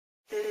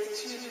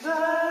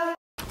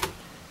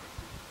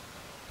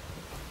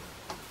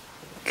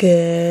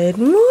Good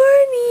morning.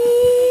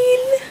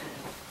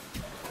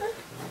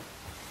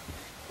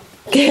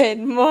 Good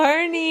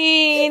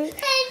morning.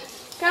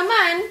 Come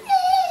on.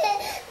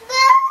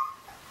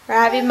 We're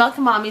having milk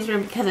in mommy's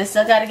room because I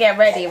still gotta get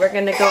ready. We're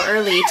gonna go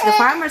early to the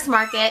farmer's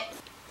market.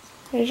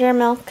 Here's your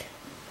milk.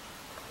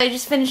 I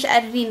just finished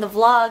editing the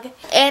vlog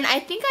and I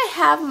think I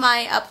have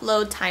my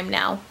upload time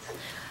now.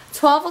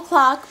 12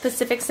 o'clock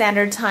Pacific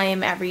Standard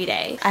Time every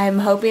day. I'm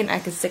hoping I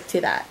can stick to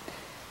that.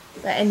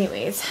 But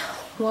anyways,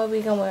 what are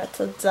we going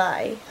to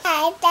die?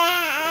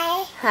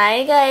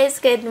 Hi guys,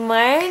 good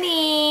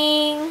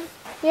morning.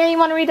 Yeah, you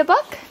want to read a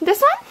book?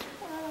 This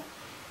one?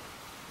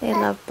 They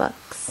love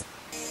books.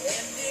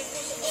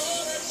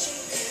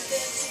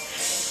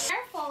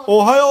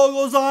 Ohayo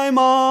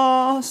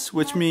gozaimasu,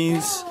 which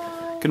means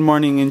good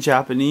morning in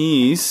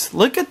Japanese.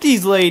 Look at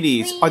these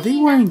ladies. Are they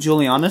wearing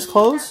Juliana's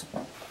clothes?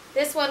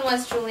 This one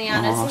was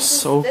Juliana's. Oh,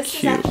 so this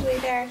cute. Is actually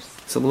theirs.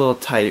 It's a little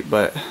tight,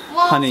 but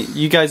honey,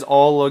 you guys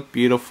all look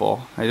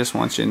beautiful. I just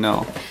want you to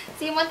know.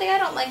 See, one thing I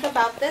don't like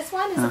about this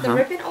one is that the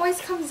ribbon always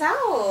comes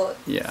out.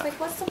 Yeah. It's like,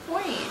 what's the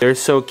point? They're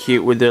so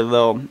cute with their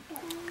little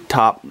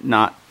top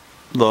knot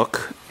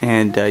look,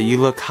 and you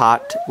look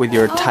hot with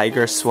your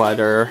tiger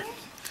sweater.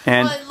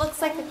 And well, it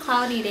looks like a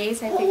cloudy day,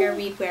 so I figure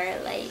we'd wear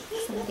like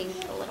something a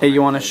little. Hey,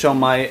 you want to show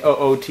my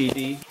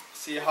OOTD?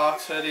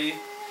 Seahawks hoodie,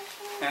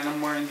 and I'm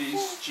wearing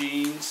these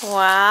jeans.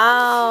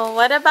 Wow.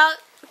 What about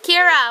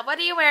Kira? What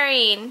are you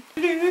wearing?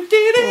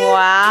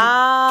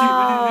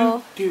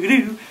 Wow.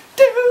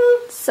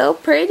 So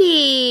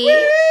pretty.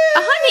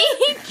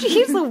 Honey,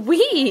 jeez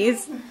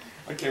Louise.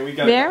 Okay, we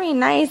got Very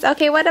nice.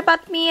 Okay, what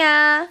about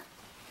Mia?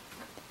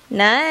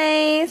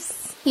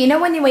 Nice. You know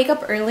when you wake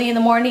up early in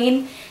the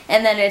morning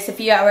and then it's a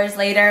few hours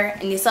later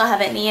and you still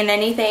haven't eaten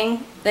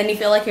anything, then you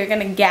feel like you're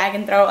gonna gag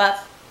and throw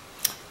up?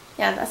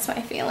 Yeah, that's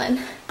my feeling.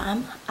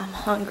 I'm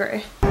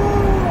hungry.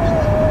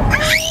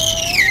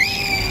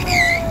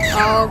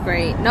 Oh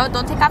great. No,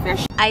 don't take off your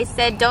shoes. I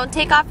said don't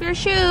take off your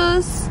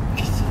shoes.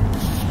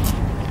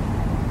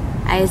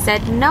 I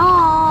said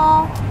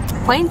no.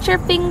 Point your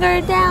finger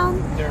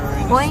down.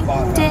 Point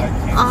it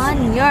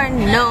on your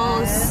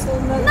nose.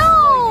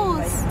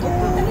 Nose!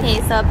 Okay,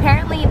 so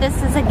apparently this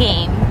is a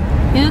game.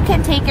 Who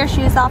can take your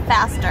shoes off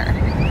faster?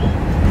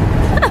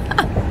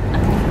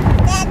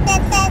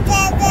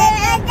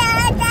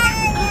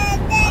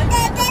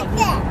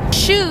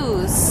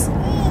 Shoes.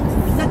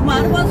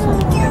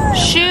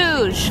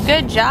 Shoes.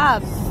 Good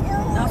job.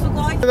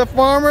 The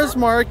farmer's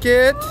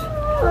market.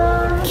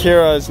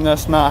 Kira is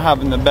just not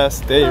having the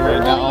best day right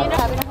now.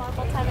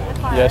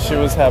 Yeah, she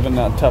was having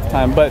a tough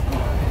time, but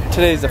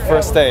today's the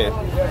first day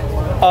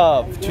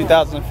of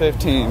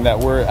 2015 that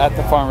we're at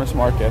the farmer's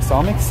market, so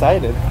I'm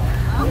excited.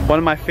 One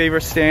of my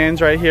favorite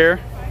stands right here.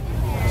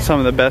 Some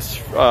of the best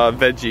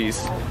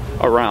veggies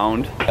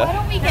around. Why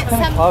don't we get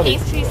some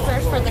pastries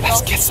first for the girls?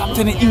 Let's get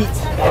something to eat.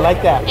 I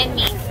like that. And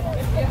me.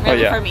 Oh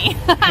yeah, for me.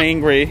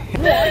 hangry.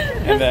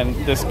 And then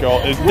this girl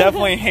is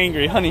definitely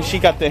hangry. Honey, she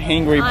got the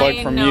hangry bug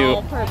from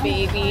you. Poor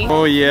baby.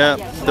 Oh yeah,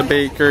 the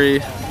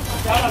bakery.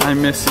 I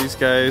miss these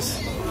guys.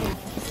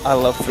 I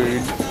love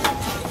food.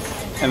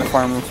 And the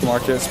farmer's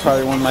market is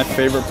probably one of my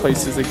favorite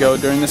places to go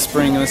during the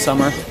spring and the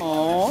summer.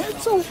 Oh,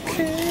 it's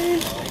okay.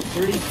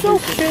 It's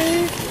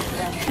okay.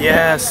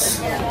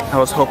 Yes, I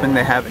was hoping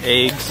they have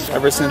eggs.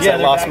 Ever since I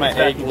lost my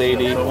egg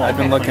lady, I've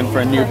been looking for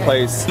a new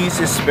place. These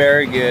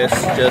asparagus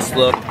just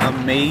look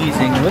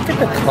amazing. Look at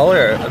the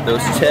color of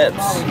those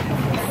chips.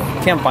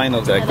 Can't find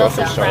those at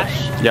grocery stores.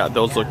 Yeah,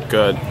 those look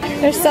good.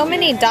 There's so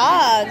many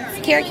dogs.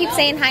 Kira keeps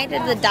saying hi to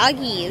the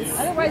doggies.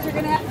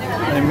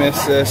 I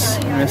miss this.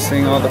 I'm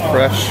missing all the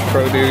fresh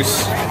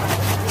produce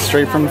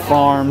straight from the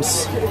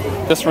farms.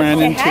 Just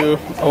ran into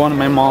one of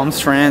my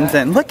mom's friends,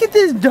 and look at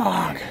this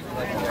dog.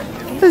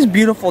 This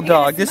beautiful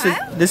dog. This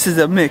is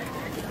a mix.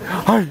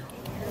 Hi,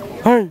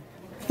 hi.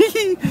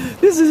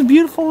 This is a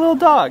beautiful little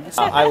dog.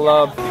 I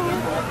love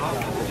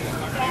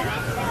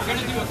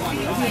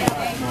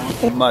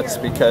mutts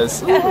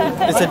because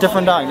it's a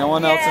different dog. No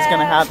one else is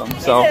gonna have them.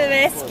 So. It's a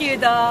rescue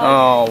dog.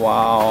 Oh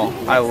wow!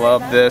 I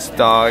love this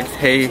dog.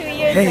 Hey,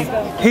 hey,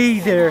 hey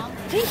there.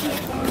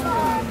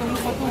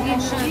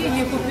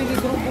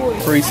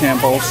 Free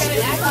samples.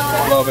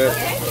 Love it.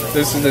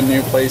 This is a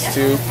new place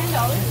too.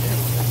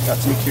 Got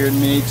some cured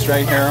meats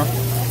right here.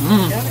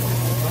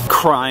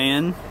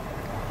 Crying.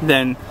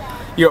 Then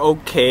you're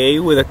okay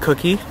with a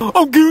cookie. Of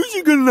course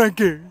you're gonna like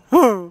it.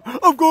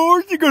 Of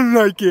course you're gonna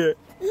like it.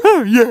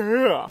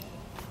 Yeah.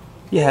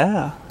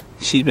 Yeah.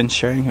 She's been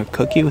sharing her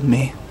cookie with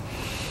me.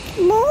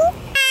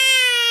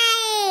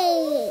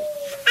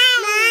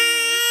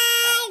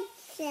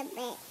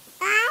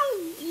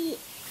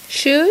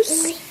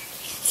 Shoes?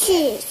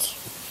 Shoes.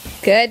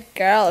 Good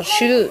girl,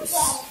 shoes.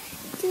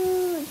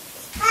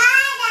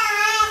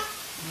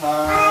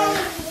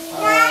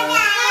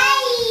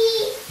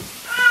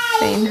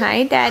 Saying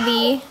hi,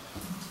 Daddy.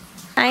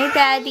 Hi,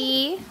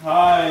 Daddy.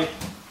 Hi.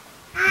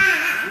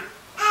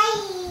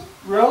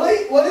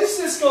 Really? What is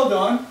this girl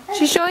doing?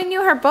 She's showing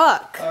you her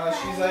book.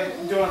 She's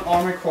like doing an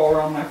army crawl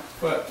around my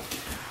foot.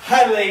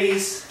 Hi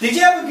ladies. Did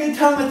you have a good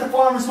time at the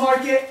farmer's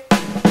market?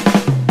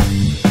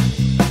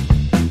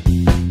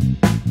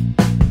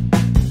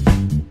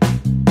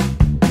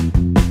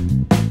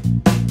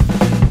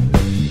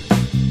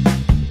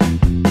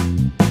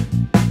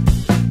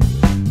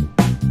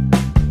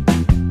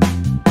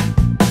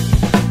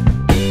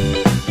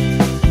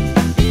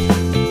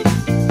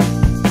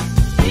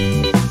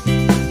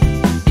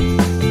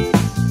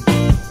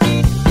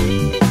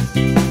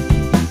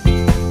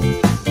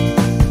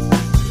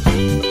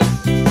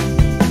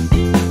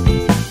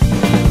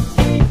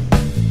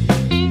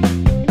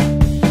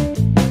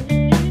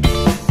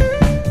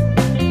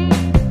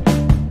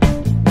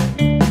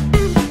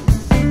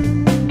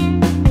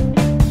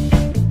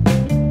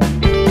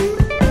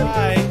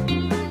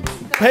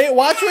 Hey,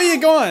 watch where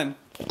you're going.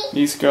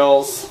 These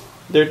girls,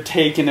 they're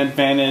taking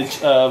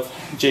advantage of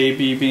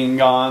JB being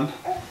gone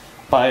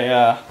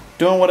by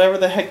doing whatever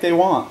the heck they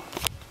want.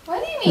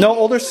 What do you mean? No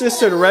older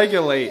sister to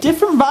regulate.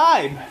 Different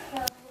vibe.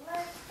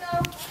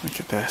 Look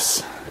at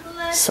this.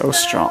 So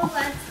strong.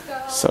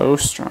 So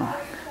strong.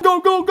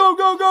 Go, go, go,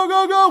 go, go,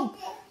 go, go.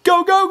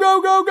 Go, go,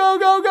 go, go, go,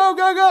 go, go,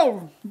 go,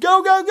 go.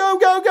 Go, go, go,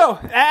 go, go.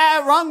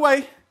 Ah, wrong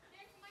way.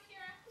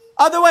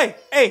 Other way.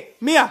 Hey,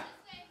 Mia.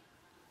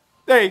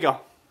 There you go.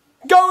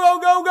 Go, go,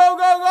 go, go,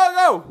 go, go,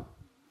 go!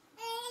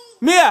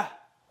 Mia!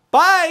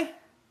 Bye!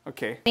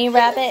 Okay. Bunny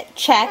rabbit,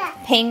 check.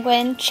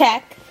 Penguin,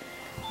 check.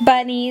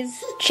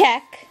 Bunnies,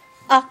 check.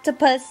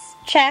 Octopus,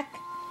 check.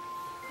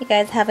 You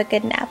guys have a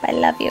good nap. I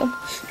love you.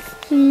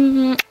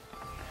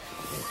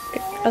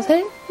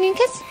 Okay, you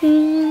kiss.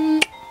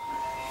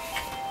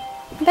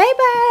 Bye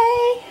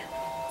bye.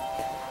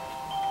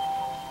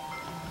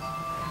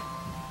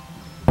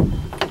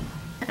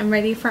 I'm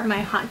ready for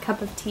my hot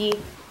cup of tea.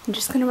 I'm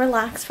just gonna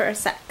relax for a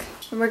sec.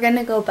 And we're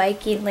gonna go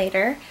biking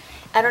later.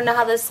 I don't know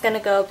how this is gonna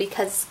go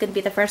because it's gonna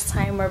be the first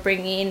time we're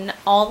bringing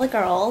all the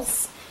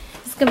girls.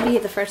 It's gonna be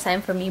the first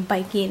time for me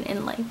biking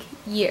in like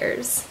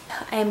years.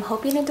 I'm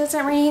hoping it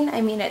doesn't rain.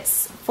 I mean,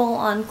 it's full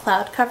on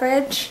cloud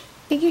coverage.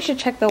 I think you should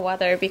check the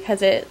weather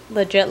because it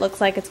legit looks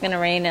like it's gonna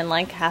rain in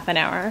like half an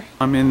hour.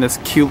 I'm in this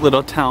cute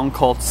little town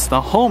called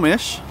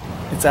Snohomish.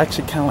 It's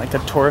actually kind of like a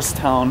tourist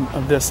town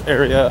of this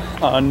area,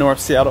 North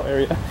Seattle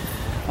area.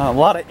 A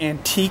lot of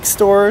antique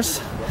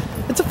stores.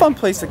 It's a fun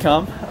place to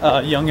come,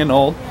 young and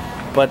old.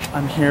 But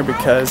I'm here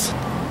because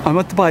I'm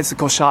at the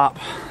bicycle shop.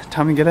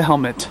 Time to get a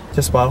helmet.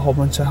 Just bought a whole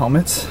bunch of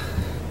helmets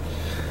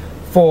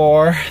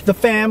for the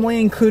family,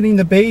 including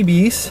the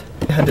babies.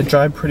 I had to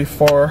drive pretty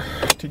far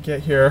to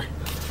get here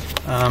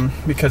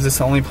because it's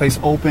the only place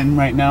open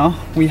right now.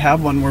 We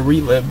have one where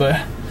we live,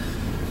 but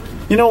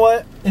you know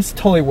what? It's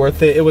totally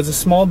worth it. It was a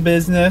small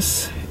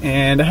business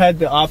and I had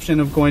the option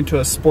of going to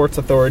a sports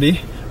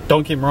authority.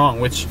 Don't get me wrong,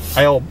 which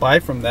I'll buy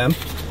from them.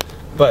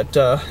 But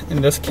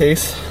in this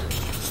case,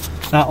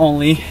 not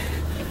only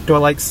do I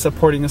like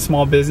supporting a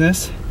small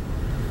business,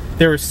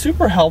 they were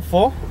super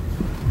helpful.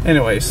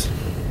 Anyways,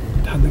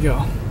 time to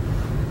go.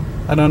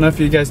 I don't know if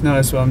you guys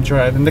noticed what I'm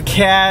driving. The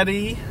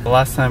caddy. The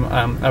last time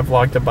I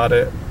vlogged about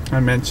it, I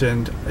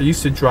mentioned I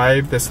used to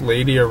drive this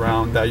lady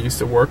around that I used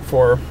to work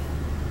for.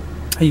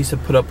 I used to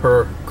put up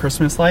her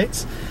Christmas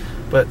lights,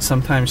 but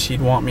sometimes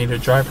she'd want me to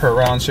drive her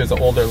around. She was an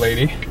older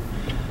lady.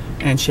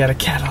 And she had a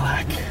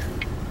Cadillac.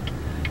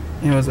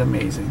 It was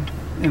amazing.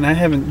 And I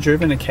haven't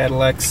driven a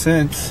Cadillac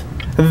since.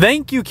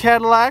 Thank you,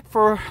 Cadillac,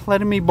 for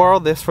letting me borrow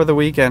this for the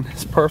weekend.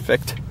 It's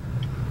perfect.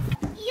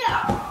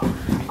 Yeah.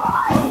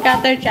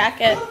 Got their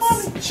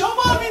jackets. Show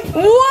mommy.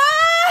 Wow!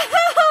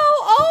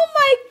 Oh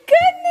my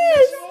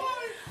goodness!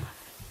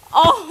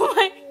 Oh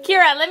my,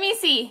 Kira, let me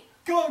see.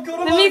 Go to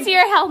Let me see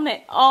your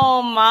helmet.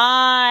 Oh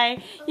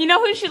my. You know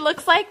who she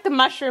looks like? The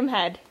mushroom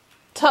head.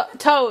 Toad.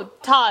 Todd.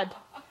 Toad?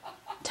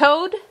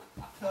 Toad.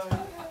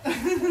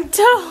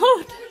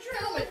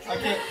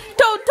 Okay.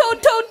 Toad.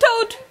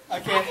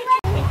 Okay.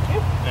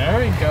 There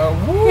we go.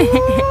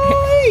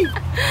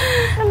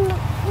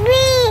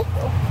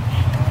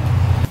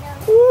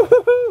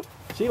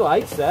 She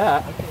likes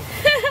that.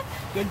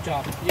 Good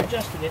job. You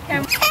adjusted it.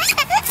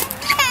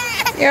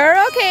 You're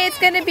okay. It's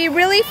going to be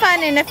really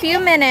fun in a few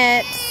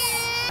minutes.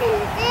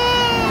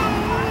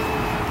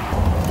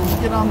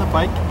 Let's get on the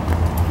bike.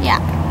 Yeah.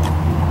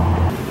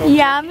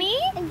 Yummy?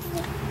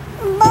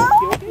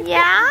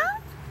 Yeah?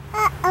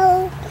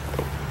 Uh-oh.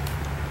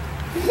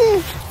 You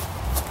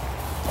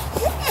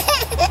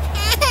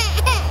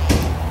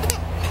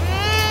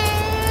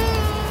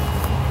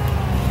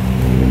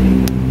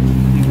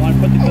want to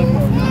put the cover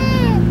on?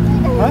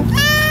 What? The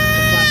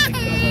plastic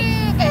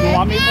cover. You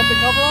want me to put the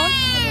cover on? I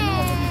don't know.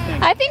 What do you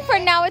think? I think for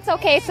now it's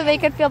okay so they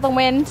could feel the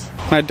wind.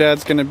 My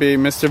dad's gonna be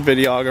Mr.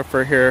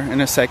 Videographer here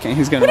in a second.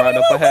 He's gonna ride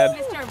up ahead.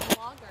 Mr.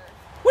 Vlogger.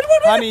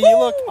 Honey, you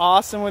look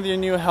awesome with your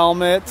new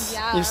helmets.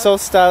 Yeah. You're so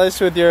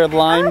stylish with your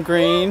lime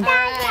green.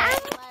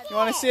 You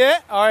want to see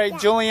it? All right,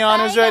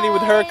 Juliana's ready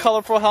with her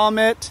colorful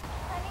helmet.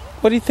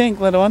 What do you think,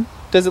 little one?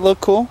 Does it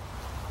look cool?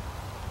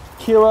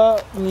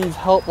 Kira needs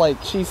help. Like,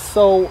 she's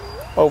so...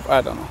 Oh,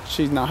 I don't know.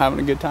 She's not having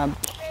a good time.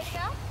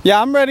 Yeah,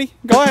 I'm ready.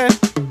 Go ahead.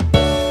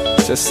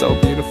 just so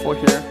beautiful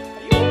here.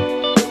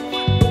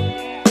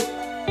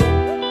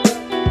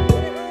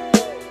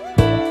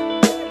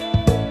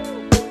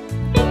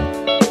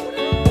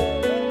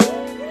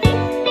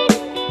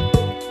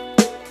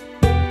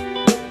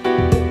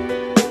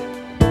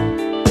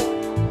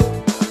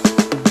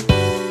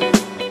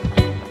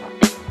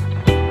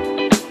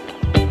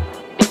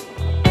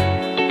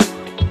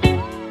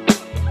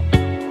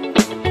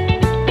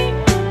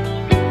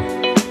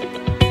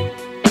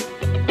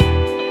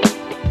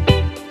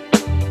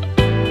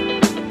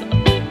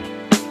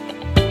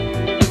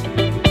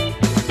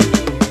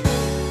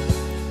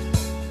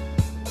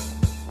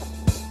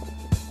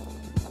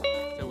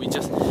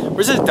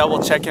 We're just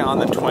double checking on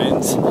the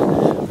twins.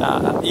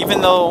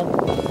 Even though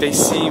they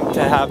seem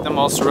to have the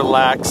most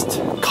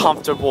relaxed,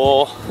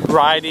 comfortable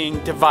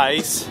riding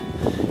device,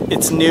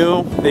 it's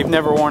new. They've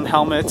never worn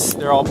helmets.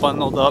 They're all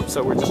bundled up,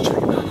 so we're just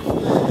checking on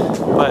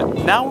them.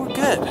 But now we're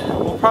good.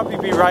 We'll probably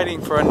be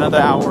riding for another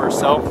hour or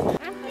so.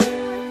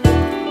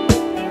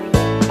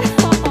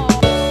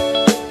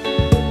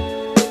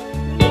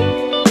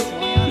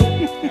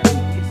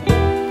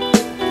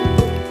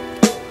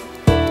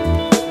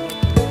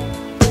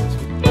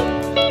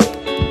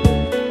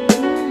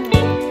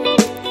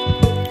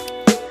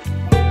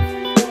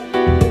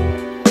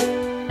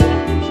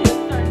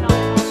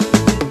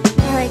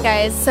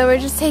 So we're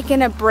just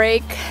taking a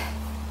break.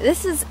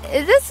 This is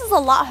a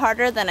lot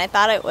harder than I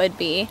thought it would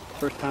be.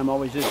 First time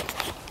always is.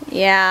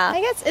 Yeah. I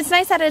guess it's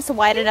nice that it's a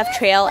wide enough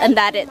trail and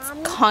that it's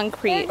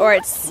concrete, or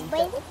it's,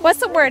 what's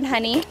the word,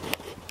 honey?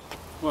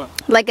 What?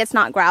 Like it's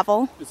not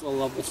gravel. It's a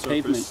level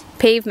surface.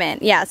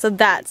 Pavement. Yeah, so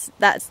that's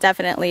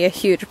definitely a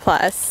huge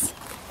plus.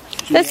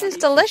 This is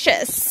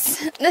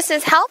delicious. This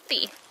is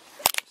healthy.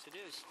 Yes, it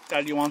is.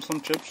 Dad, you want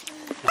some chips?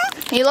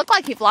 You look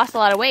like you've lost a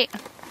lot of weight.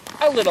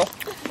 A little.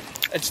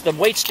 It's the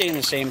weight staying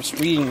the same. It's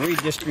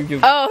redistributed.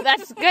 Oh,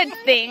 that's a good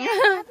thing. You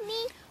want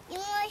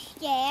to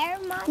share,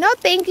 Mom? No,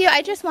 thank you.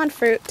 I just want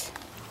fruit.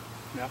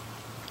 Yeah.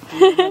 Do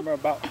you remember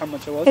about how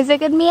much it was? Is it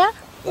good, Mia?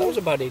 That was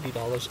about $80.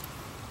 $80?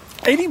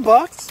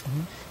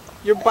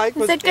 Mm-hmm. Your bike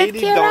was it good,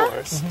 $80.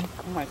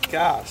 Mm-hmm. Oh my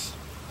gosh.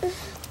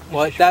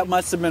 Well, that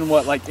must have been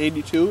what, like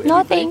 82?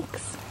 No,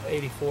 thanks.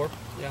 84.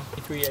 Yeah,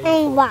 84.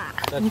 And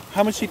what?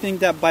 How much do you think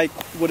that bike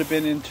would have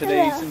been in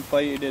today's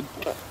inflated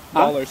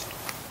dollars?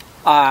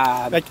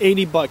 Like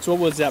 $80. What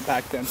was that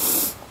back then?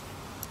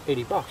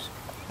 $80.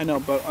 I know,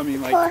 but I mean,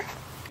 like.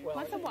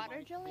 Want some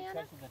water,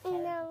 Juliana?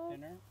 No.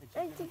 It's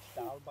a different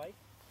style bike.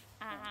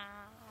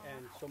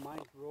 And so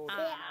mine's rolled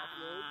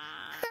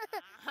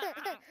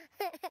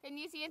Can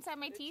you see inside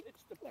my teeth?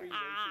 It's the pre-racing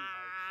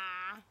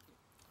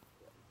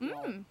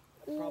bike.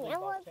 Probably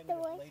about 10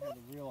 minutes later,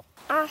 the real.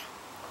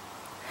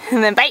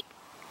 And then bite.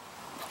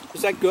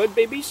 Is that good,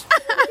 babies?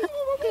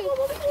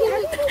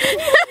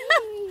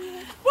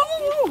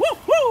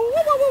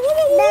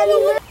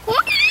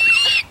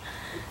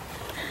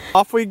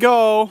 Off we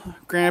go.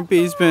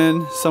 Grampy's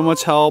been so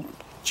much help.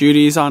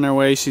 Judy's on her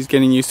way. She's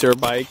getting used to her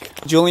bike.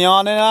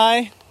 Juliana and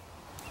I,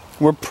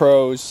 we're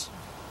pros.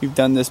 We've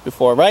done this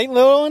before, right,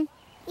 little one?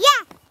 Yeah.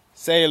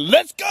 Say,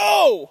 let's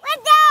go!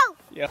 Let's go!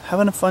 Yeah,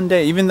 having a fun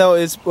day. Even though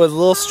it was a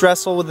little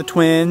stressful with the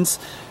twins,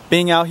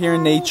 being out here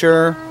in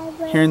nature,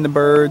 hearing the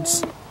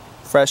birds,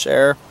 fresh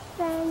air.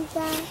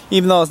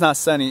 Even though it's not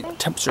sunny, the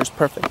temperature's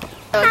perfect.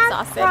 So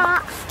exhausted.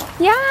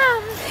 Yeah.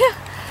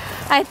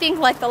 I think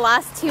like the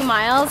last 2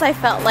 miles, I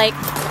felt like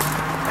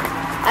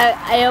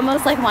I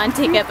almost like wanted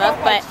to give up,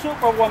 but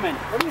Superwoman.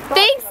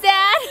 thanks,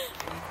 Dad.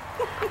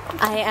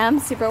 I am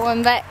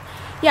Superwoman, but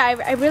yeah,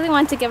 I really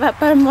want to give up,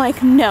 but I'm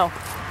like, no.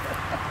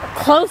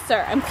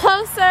 Closer. I'm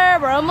closer.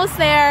 We're almost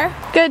there.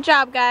 Good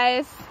job,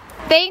 guys.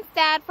 Thanks,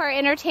 Dad, for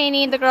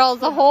entertaining the girls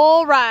the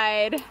whole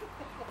ride.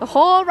 The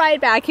whole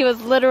ride back. He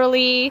was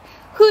literally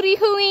hooty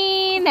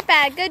hooing.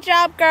 Bad. Good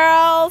job,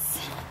 girls.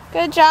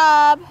 Good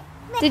job.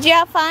 Did you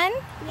have fun?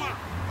 Yeah.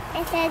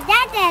 It says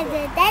da.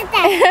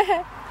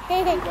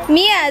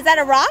 Mia, is that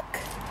a rock?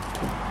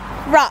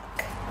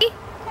 Rock.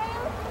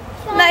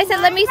 No, I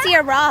said, let me see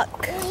your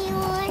rock.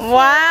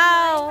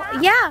 Wow.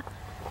 Yeah.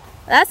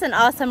 That's an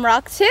awesome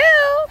rock, too.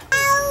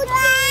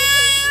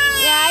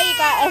 Yeah, you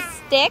got a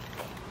stick.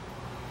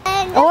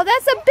 Oh,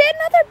 that's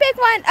another big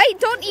one. Hey,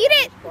 don't eat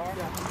it.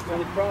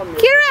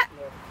 Kira,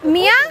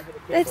 Mia,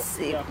 it's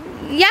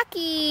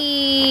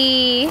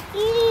yucky.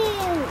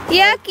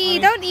 Yucky,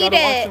 don't eat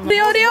it.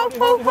 Hody, ho,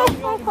 ho,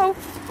 ho, ho.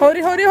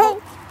 Hody, hody,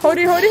 ho.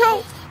 Hody, hody,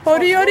 ho.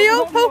 Hody, hody,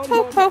 ho, ho,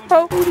 ho, ho,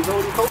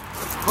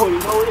 ho.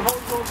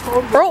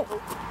 Bro.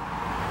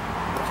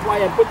 That's why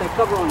I put that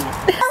cover on you.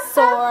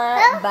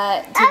 Sore butt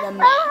to the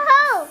max.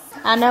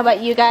 I don't know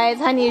about you guys.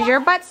 Honey, is your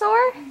butt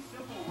sore?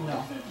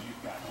 No.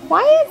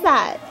 Why is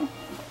that?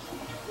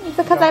 Is it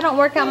because I don't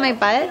work out my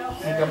butt?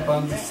 I got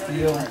buns of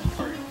steel.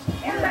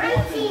 Thank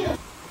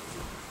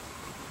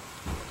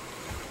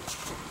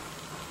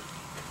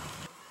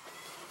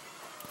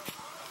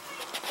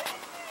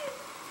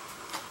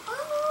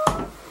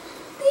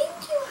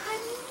you,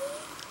 honey.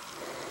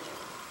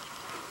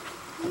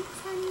 Thanks,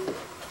 honey.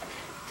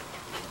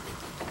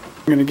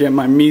 I'm gonna get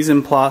my mise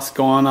en place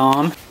going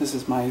on. This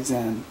is my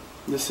zen.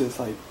 This is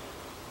like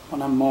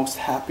when I'm most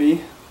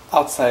happy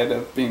outside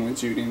of being with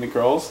Judy and the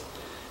girls.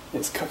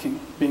 Is cooking,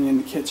 being in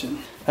the kitchen.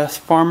 This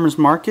farmer's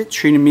market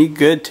treated me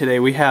good today.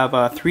 We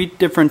have 3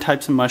 different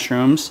types of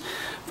mushrooms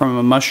from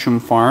a mushroom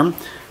farm.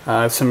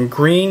 Some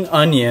green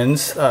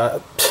onions.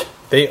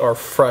 They are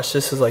fresh.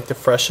 This is like the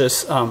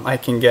freshest I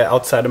can get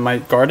outside of my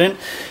garden.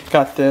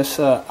 Got this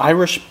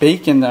Irish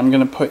bacon that I'm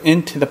gonna put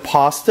into the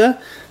pasta.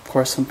 Of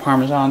course, some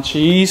Parmesan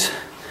cheese.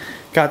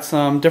 Got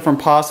some different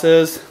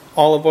pastas,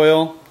 olive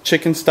oil,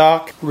 chicken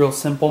stock. Real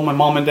simple. My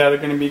mom and dad are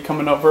gonna be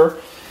coming over,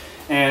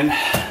 and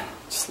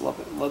just love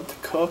it. Love to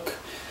cook.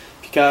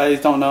 If you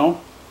guys don't know,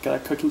 got a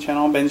cooking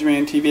channel on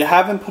Benjamin TV. I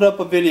haven't put up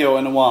a video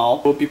in a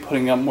while. We'll be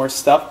putting up more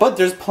stuff, but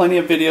there's plenty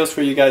of videos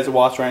for you guys to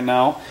watch right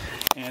now.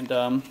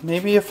 And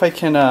maybe if I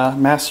can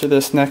master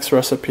this next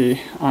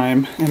recipe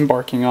I'm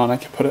embarking on, I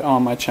can put it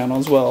on my channel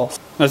as well.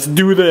 Let's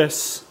do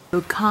this.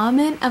 The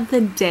comment of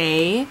the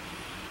day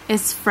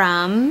is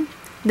from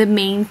the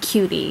main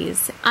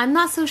cuties. I'm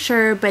not so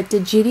sure, but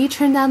did Judy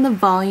turn down the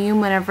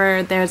volume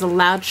whenever there's a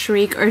loud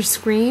shriek or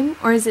scream,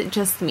 or is it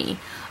just me?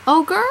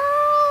 Oh girl,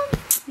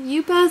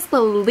 you best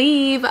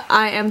believe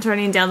I am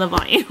turning down the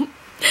volume.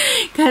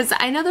 Because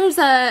I know there's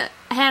a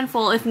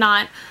handful, if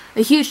not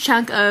a huge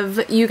chunk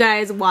of you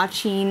guys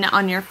watching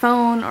on your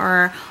phone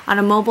or on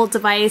a mobile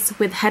device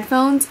with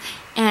headphones,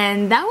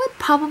 and that would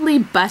probably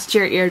bust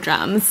your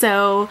eardrum.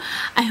 So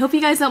I hope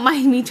you guys don't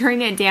mind me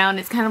turning it down.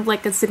 It's kind of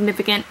like a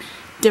significant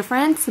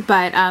difference,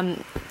 but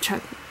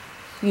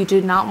you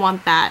do not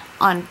want that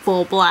on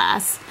full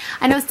blast.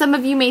 I know some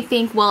of you may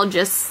think, well,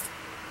 just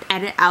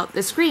edit out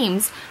the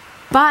screams,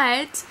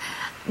 but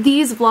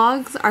these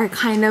vlogs are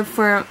kind of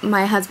for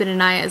my husband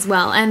and I as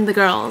well, and the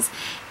girls,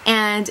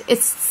 and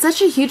it's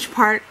such a huge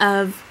part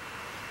of,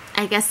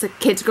 I guess, the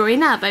kids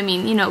growing up. I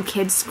mean, you know,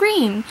 kids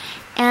scream,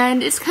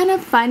 and it's kind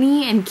of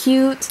funny and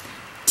cute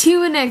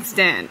to an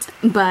extent,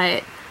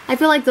 but I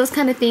feel like those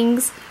kind of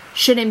things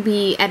shouldn't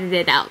be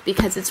edited out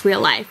because it's real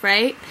life,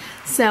 right?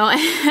 So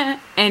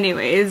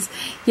anyways,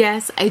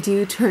 yes, I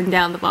do turn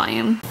down the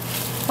volume.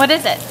 What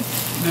is it?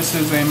 This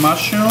is a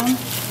mushroom,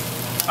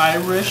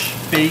 Irish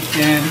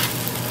bacon,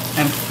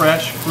 and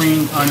fresh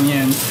green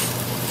onions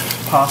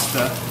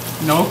pasta.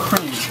 No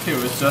cream too,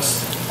 it's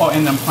just, oh,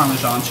 and then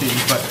Parmesan cheese,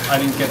 but I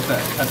didn't get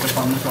that at the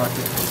farmer's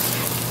market.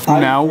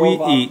 Now we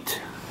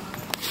eat.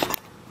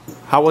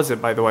 How was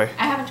it, by the way?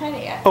 I haven't tried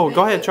it yet. Oh,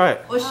 go ahead, try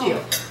it.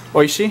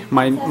 Oishi?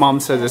 My mom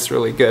says it's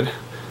really good.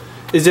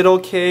 Is it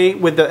okay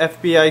with the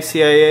FBI,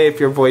 CIA if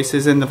your voice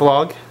is in the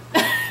vlog?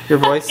 Your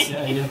voice?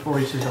 Yeah, your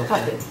voice is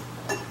okay.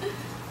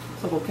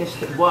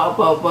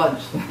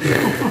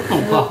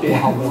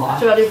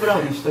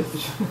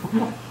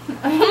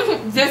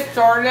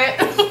 Distort it.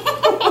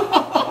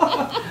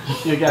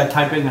 You gotta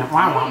type in that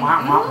wah, wah,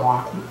 wah, wah,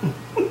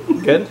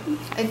 wah. Good?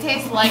 It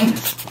tastes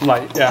like...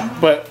 Light, yeah.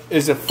 But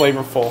is it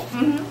flavorful?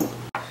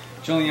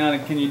 Juliana,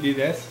 can you do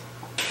this?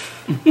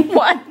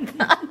 What?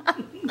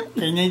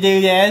 Can you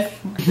do this?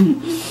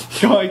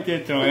 Go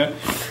ahead, Juliana.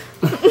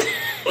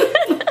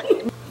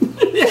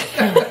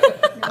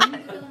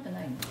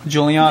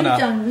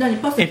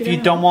 Juliana, if you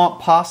don't want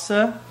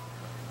pasta,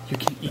 you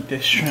can eat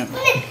this shrimp.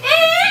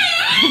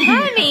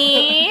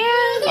 Honey!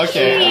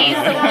 Okay.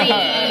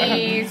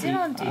 Please, you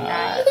don't do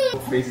that.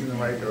 Facing the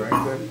right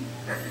direction.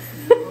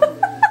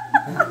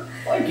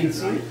 I can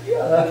see.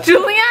 Yeah.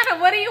 Juliana,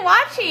 what are you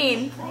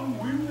watching?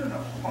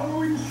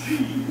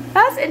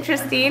 That's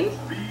interesting.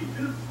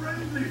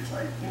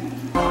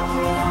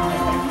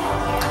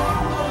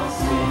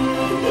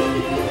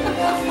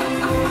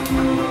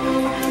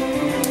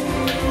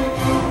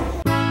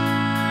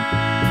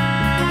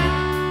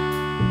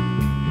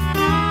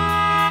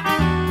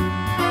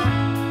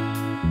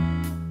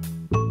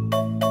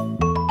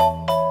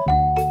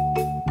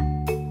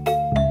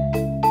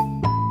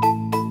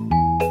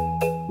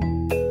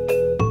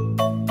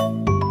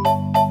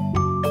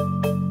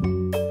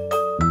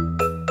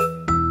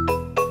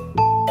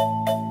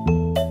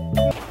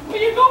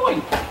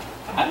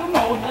 I don't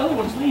know, the other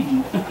one's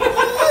leaving.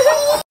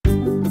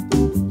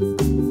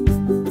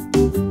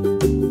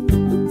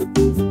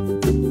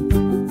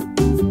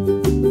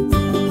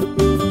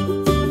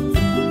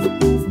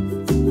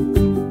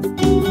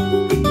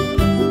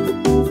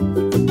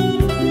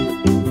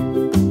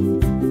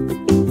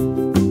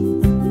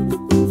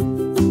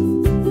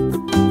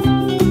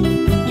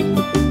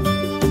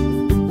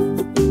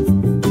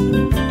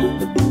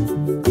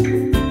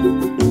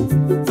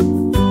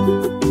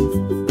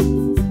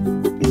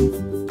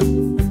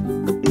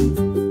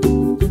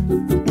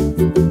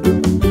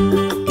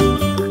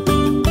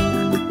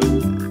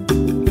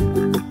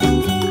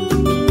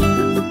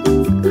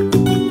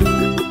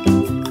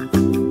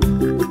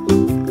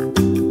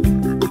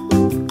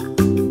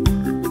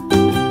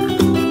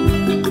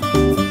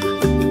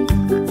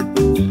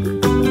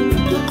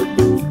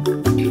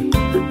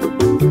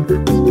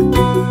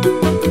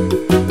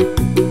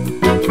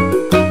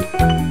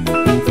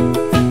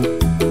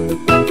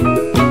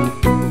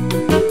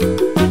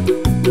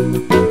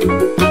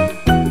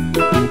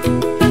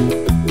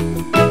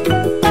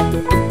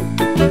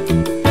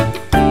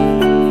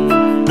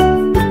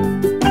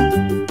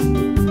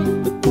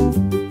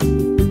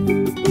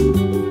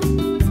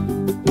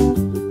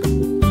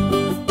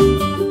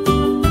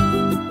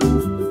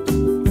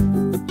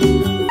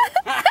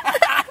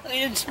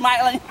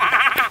 smiling. Is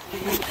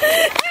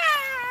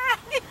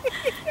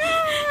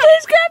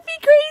Scrappy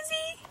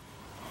crazy?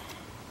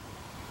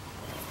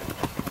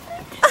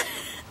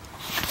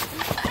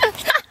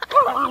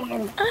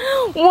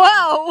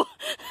 Whoa!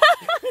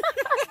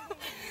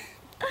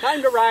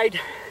 Time to ride.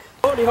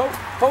 Holy ho,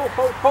 ho,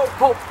 ho, ho,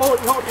 ho,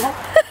 holy ho, ho.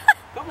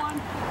 Come on.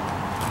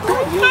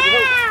 Holy ho,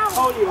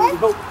 holy ho,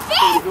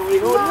 holy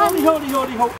ho, holy ho, holy ho.